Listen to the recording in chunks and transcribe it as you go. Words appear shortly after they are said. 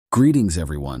Greetings,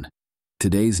 everyone.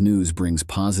 Today's news brings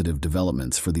positive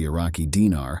developments for the Iraqi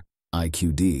Dinar,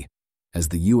 IQD, as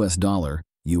the US dollar,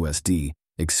 USD,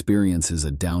 experiences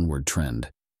a downward trend.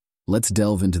 Let's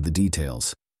delve into the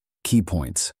details. Key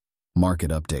points. Market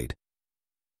update.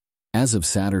 As of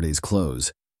Saturday's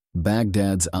close,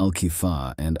 Baghdad's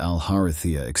Al-Kifah and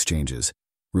Al-Harithiyah exchanges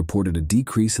reported a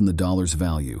decrease in the dollar's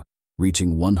value,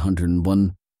 reaching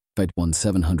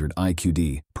 101.1700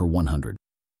 IQD per 100.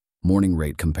 Morning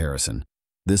rate comparison.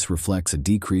 This reflects a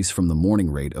decrease from the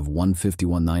morning rate of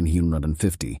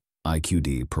 151.950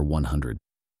 IQD per 100.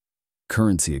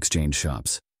 Currency exchange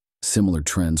shops. Similar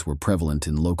trends were prevalent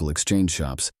in local exchange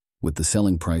shops, with the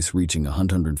selling price reaching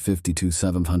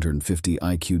 152.750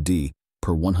 IQD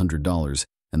per $100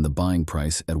 and the buying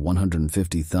price at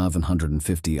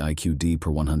 150.750 IQD per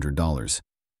 $100.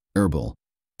 Erbil,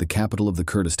 the capital of the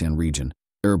Kurdistan region,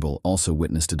 Erbil also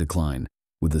witnessed a decline,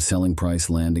 with the selling price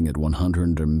landing at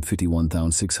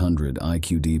 151,600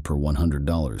 IQD per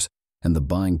 $100 and the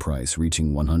buying price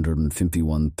reaching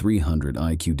 151,300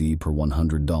 IQD per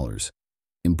 $100.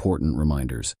 Important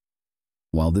reminders.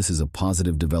 While this is a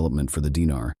positive development for the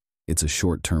dinar, it's a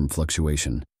short-term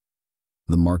fluctuation.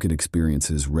 The market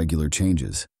experiences regular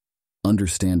changes.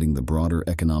 Understanding the broader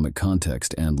economic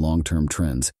context and long-term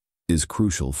trends is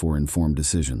crucial for informed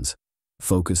decisions.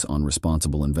 Focus on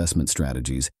responsible investment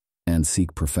strategies and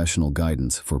seek professional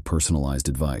guidance for personalized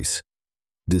advice.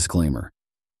 Disclaimer.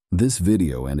 This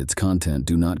video and its content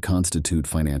do not constitute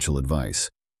financial advice.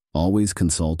 Always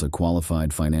consult a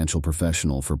qualified financial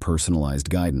professional for personalized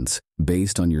guidance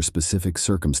based on your specific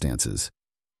circumstances.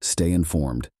 Stay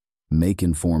informed, make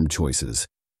informed choices,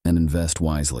 and invest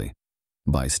wisely.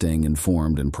 By staying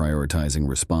informed and prioritizing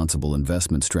responsible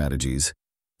investment strategies,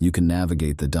 you can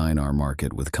navigate the dinar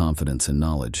market with confidence and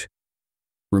knowledge.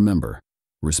 Remember,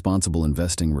 responsible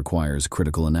investing requires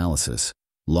critical analysis,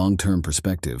 long-term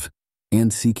perspective,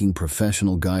 and seeking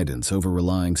professional guidance over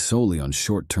relying solely on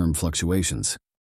short-term fluctuations.